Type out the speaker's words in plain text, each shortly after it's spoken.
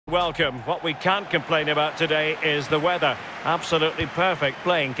Welcome. What we can't complain about today is the weather. Absolutely perfect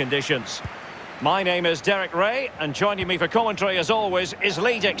playing conditions. My name is Derek Ray, and joining me for commentary as always is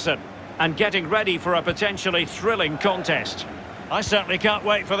Lee Dixon. And getting ready for a potentially thrilling contest. I certainly can't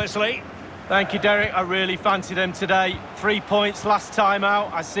wait for this, Lee. Thank you, Derek. I really fancy them today. 3 points last time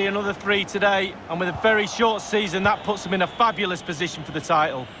out. I see another 3 today. And with a very short season, that puts them in a fabulous position for the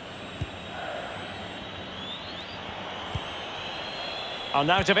title.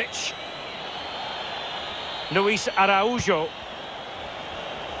 Arnautovic. Luis Araujo.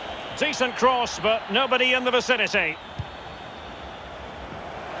 Decent cross, but nobody in the vicinity.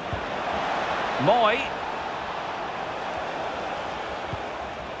 Moy.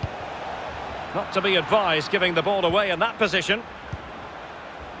 Not to be advised giving the ball away in that position.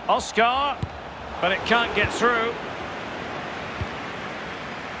 Oscar, but it can't get through.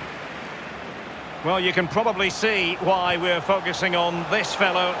 Well, you can probably see why we're focusing on this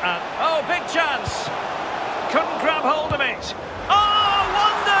fellow. Oh, big chance! Couldn't grab hold of it. Oh,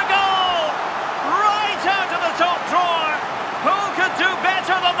 wonder goal! Right out of the top drawer. Who could do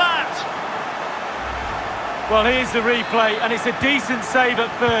better than that? Well, here's the replay, and it's a decent save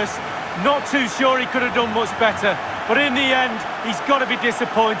at first. Not too sure he could have done much better. But in the end, he's got to be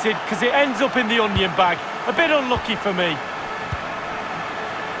disappointed because it ends up in the onion bag. A bit unlucky for me.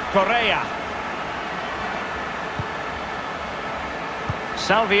 Correa.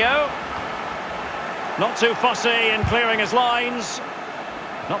 Salvio. Not too fussy in clearing his lines.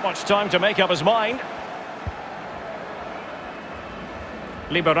 Not much time to make up his mind.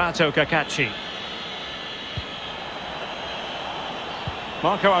 Liberato Cacachi.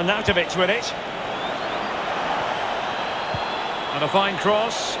 Marco Arnautovic with it. And a fine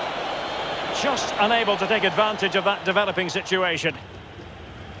cross. Just unable to take advantage of that developing situation.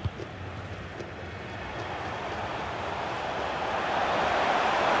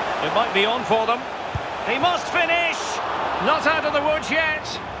 It might be on for them. He must finish! Not out of the woods yet.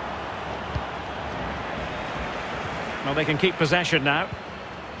 Well, they can keep possession now.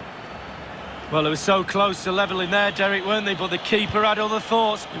 Well, they were so close to levelling there, Derek, weren't they? But the keeper had other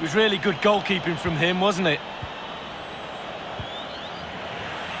thoughts. It was really good goalkeeping from him, wasn't it?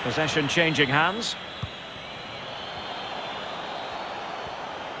 Possession changing hands.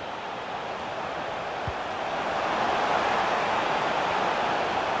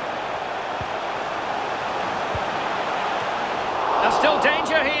 There's still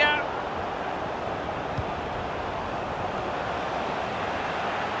danger here.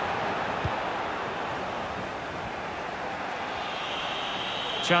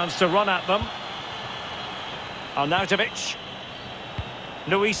 Chance to run at them. Arnautovic.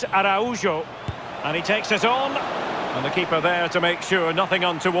 Luis Araujo. And he takes it on. And the keeper there to make sure nothing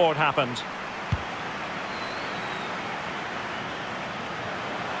untoward happened.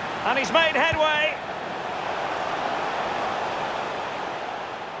 And he's made headway.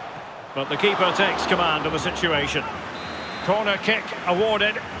 But the keeper takes command of the situation. Corner kick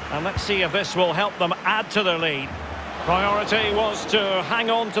awarded. And let's see if this will help them add to their lead. Priority was to hang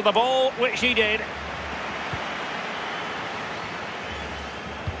on to the ball, which he did.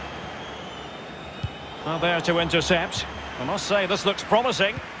 Well, there to intercept. I must say, this looks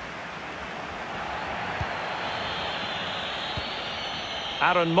promising.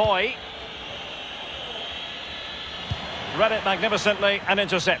 Aaron Moy. Read it magnificently and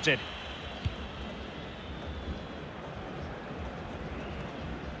intercepted.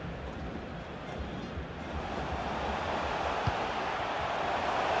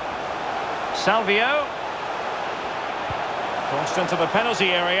 Salvio. Crossed into the penalty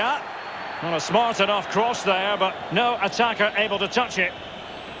area. Not a smart enough cross there, but no attacker able to touch it.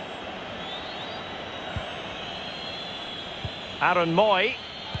 Aaron Moy.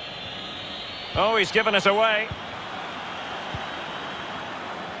 Oh, he's given it away.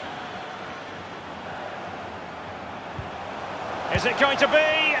 Is it going to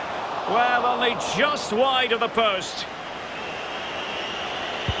be? Well, only just wide of the post.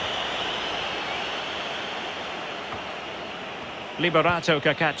 Liberato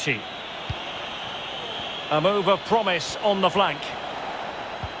Cacachi. A move of promise on the flank.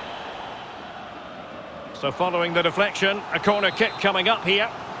 So following the deflection, a corner kick coming up here.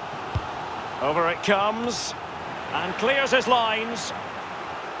 Over it comes. And clears his lines.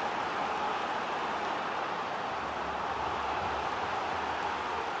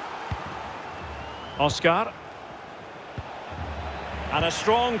 Oscar. And a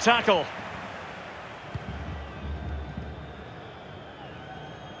strong tackle.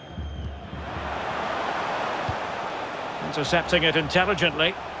 Intercepting it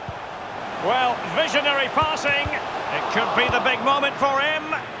intelligently. Well, visionary passing. It could be the big moment for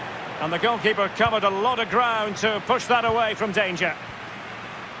him. And the goalkeeper covered a lot of ground to push that away from danger.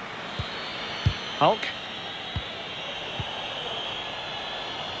 Hulk.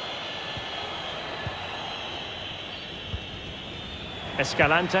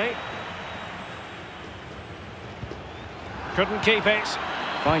 Escalante. Couldn't keep it.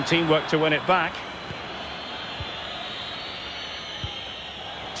 Fine teamwork to win it back.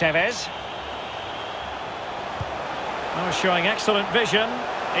 Tévez. Oh, showing excellent vision.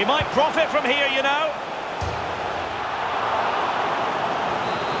 He might profit from here, you know.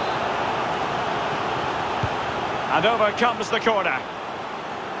 And over comes the corner.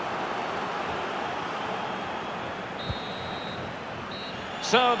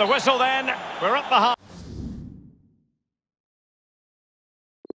 So the whistle then. We're up the half.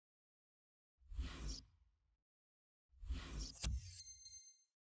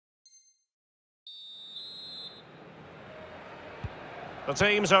 The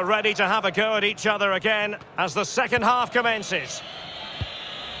teams are ready to have a go at each other again as the second half commences.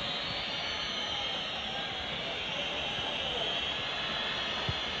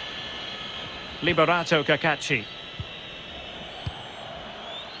 Liberato Cacachi.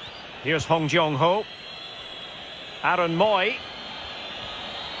 Here's Hong Jong-ho. Aaron Moy.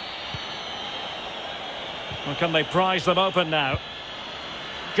 Well, can they prize them open now?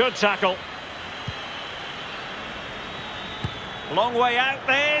 Good tackle. Long way out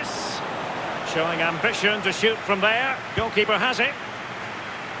this. Showing ambition to shoot from there. Goalkeeper has it.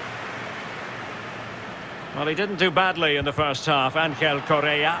 Well, he didn't do badly in the first half, Angel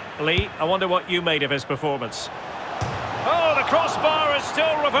Correa. Lee, I wonder what you made of his performance. Oh, the crossbar is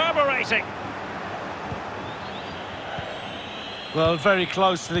still reverberating. Well, very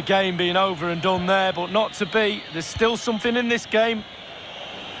close to the game being over and done there, but not to be. There's still something in this game.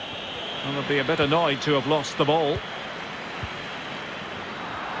 Well, they'll be a bit annoyed to have lost the ball.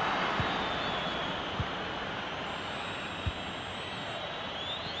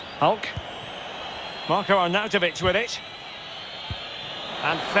 Hulk. Marko Arnautovic with it.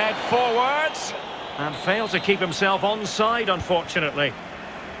 And fed forwards. And failed to keep himself onside, unfortunately.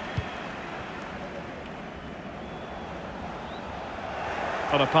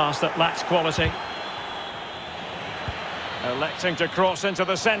 On a pass that lacks quality. Electing to cross into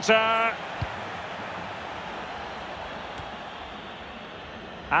the centre.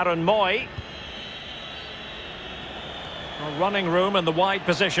 Aaron Moy. A running room in the wide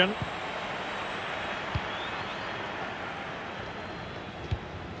position.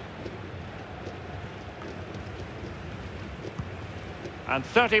 And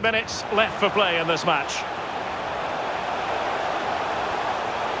 30 minutes left for play in this match.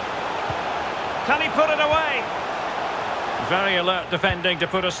 Can he put it away? Very alert defending to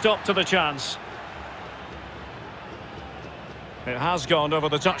put a stop to the chance. It has gone over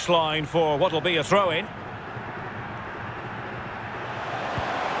the touchline for what will be a throw-in.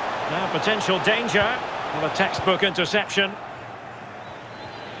 Now potential danger of a textbook interception.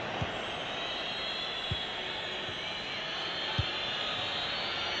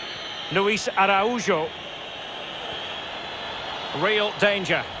 Luis Araujo. Real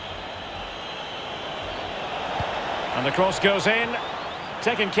danger. And the cross goes in.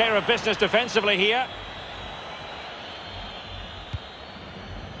 Taking care of business defensively here.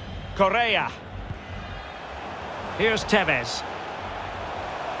 Correa. Here's Tévez.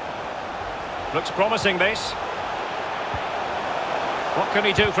 Looks promising, this. What can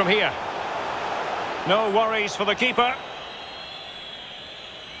he do from here? No worries for the keeper.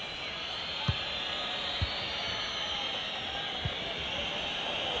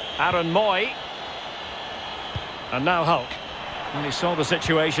 Aaron Moy. And now Hulk. And he saw the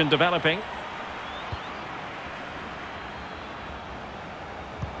situation developing.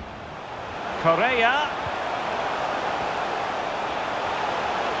 Correa.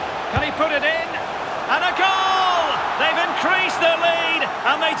 Can he put it in? And a goal! They've increased their lead,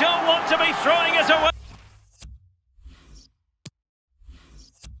 and they don't want to be throwing it away.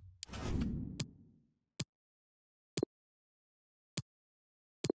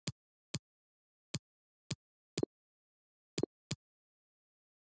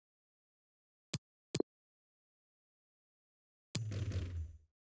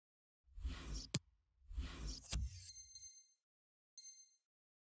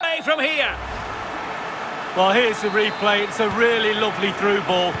 From here. Well, here's the replay. It's a really lovely through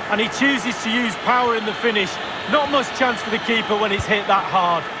ball, and he chooses to use power in the finish. Not much chance for the keeper when it's hit that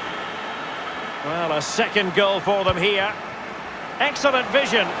hard. Well, a second goal for them here. Excellent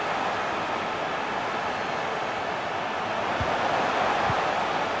vision.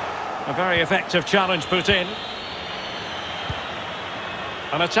 A very effective challenge put in.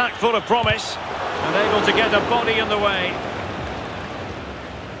 An attack full of promise, and able to get a body in the way.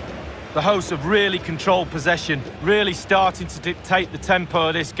 The hosts have really controlled possession, really starting to dictate the tempo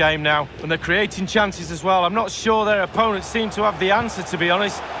of this game now. And they're creating chances as well. I'm not sure their opponents seem to have the answer, to be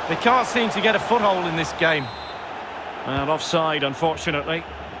honest. They can't seem to get a foothold in this game. And offside, unfortunately.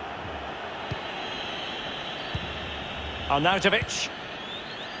 Arnautovic.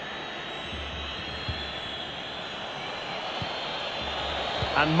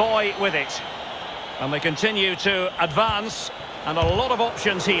 And Moy with it. And they continue to advance. And a lot of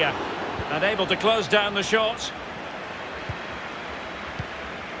options here. And able to close down the shot.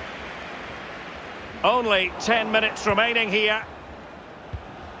 Only 10 minutes remaining here.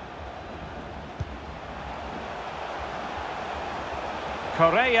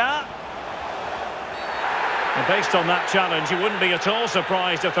 Correa. And based on that challenge, you wouldn't be at all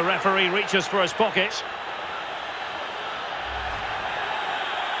surprised if the referee reaches for his pocket.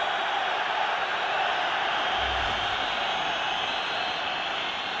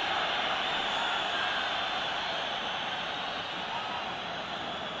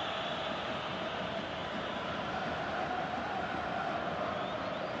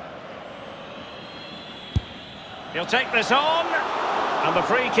 He'll take this on, and the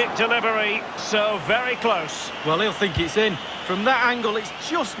free kick delivery, so very close. Well, he'll think it's in. From that angle, it's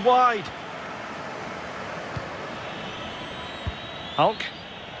just wide. Hulk.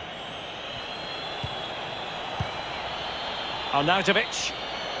 Arnautovic.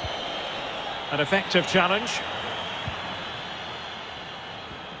 An effective challenge.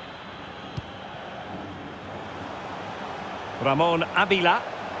 Ramon Abila.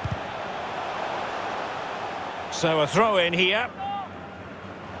 So a throw in here.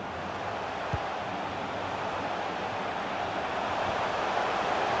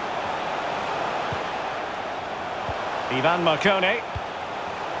 Ivan Marcone.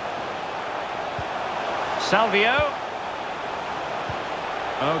 Salvio.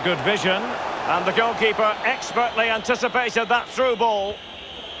 Oh, good vision. And the goalkeeper expertly anticipated that through ball.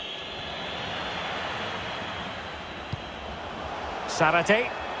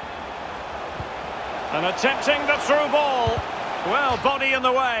 Sarate. And attempting the through ball. Well, body in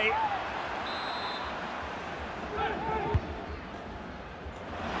the way.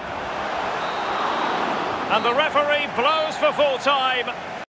 And the referee blows for full time.